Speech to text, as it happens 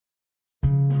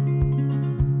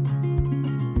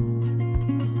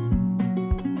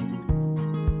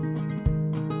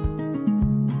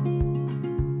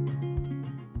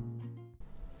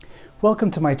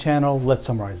Welcome to my channel, Let's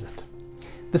Summarize It.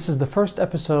 This is the first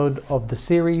episode of the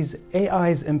series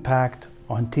AI's Impact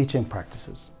on Teaching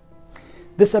Practices.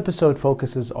 This episode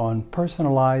focuses on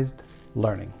personalized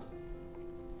learning.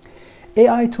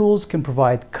 AI tools can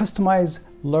provide customized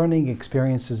learning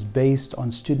experiences based on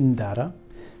student data,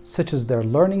 such as their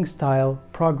learning style,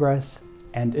 progress,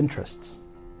 and interests.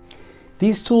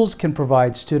 These tools can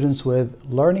provide students with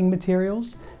learning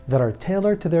materials that are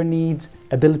tailored to their needs,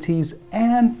 abilities,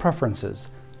 and preferences,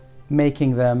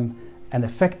 making them an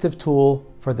effective tool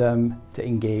for them to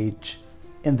engage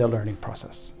in their learning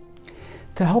process.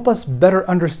 To help us better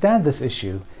understand this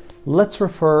issue, let's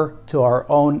refer to our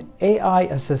own AI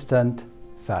assistant,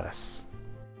 Faris.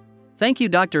 Thank you,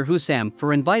 Dr. Hussam,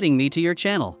 for inviting me to your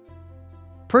channel.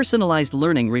 Personalized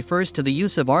learning refers to the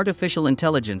use of artificial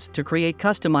intelligence to create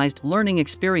customized learning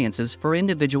experiences for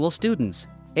individual students.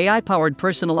 AI-powered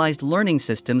personalized learning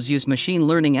systems use machine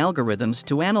learning algorithms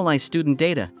to analyze student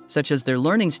data, such as their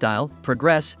learning style,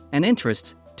 progress, and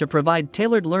interests, to provide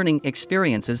tailored learning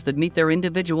experiences that meet their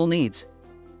individual needs.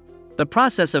 The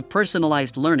process of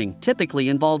personalized learning typically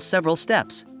involves several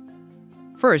steps.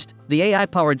 First, the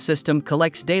AI-powered system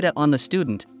collects data on the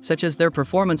student, such as their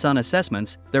performance on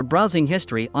assessments, their browsing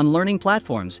history on learning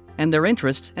platforms, and their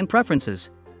interests and preferences.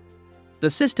 The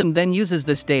system then uses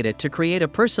this data to create a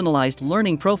personalized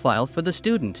learning profile for the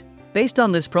student. Based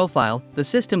on this profile, the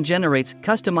system generates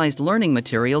customized learning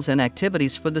materials and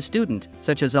activities for the student,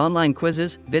 such as online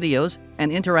quizzes, videos,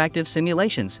 and interactive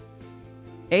simulations.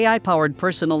 AI-powered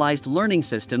personalized learning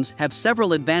systems have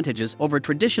several advantages over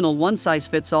traditional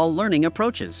one-size-fits-all learning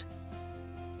approaches.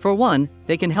 For one,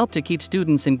 they can help to keep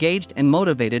students engaged and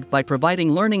motivated by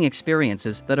providing learning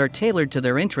experiences that are tailored to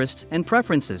their interests and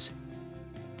preferences.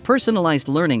 Personalized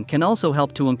learning can also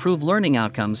help to improve learning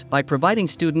outcomes by providing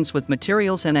students with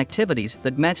materials and activities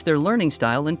that match their learning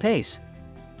style and pace.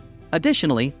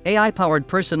 Additionally, AI-powered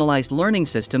personalized learning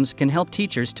systems can help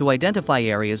teachers to identify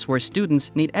areas where students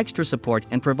need extra support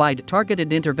and provide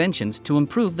targeted interventions to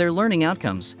improve their learning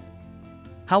outcomes.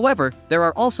 However, there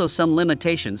are also some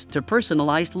limitations to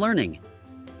personalized learning.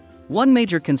 One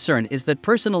major concern is that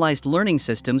personalized learning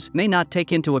systems may not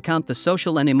take into account the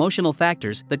social and emotional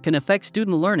factors that can affect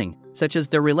student learning, such as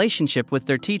their relationship with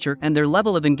their teacher and their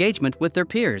level of engagement with their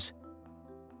peers.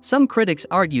 Some critics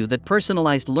argue that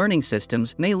personalized learning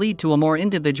systems may lead to a more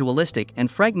individualistic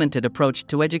and fragmented approach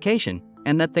to education,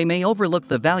 and that they may overlook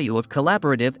the value of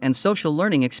collaborative and social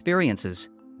learning experiences.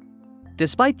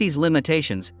 Despite these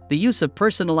limitations, the use of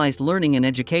personalized learning in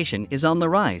education is on the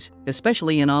rise,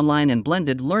 especially in online and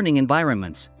blended learning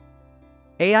environments.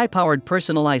 AI-powered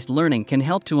personalized learning can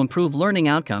help to improve learning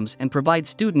outcomes and provide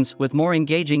students with more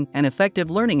engaging and effective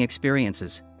learning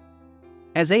experiences.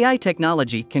 As AI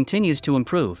technology continues to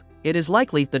improve, it is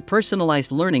likely that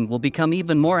personalized learning will become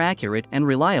even more accurate and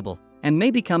reliable, and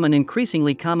may become an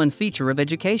increasingly common feature of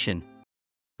education.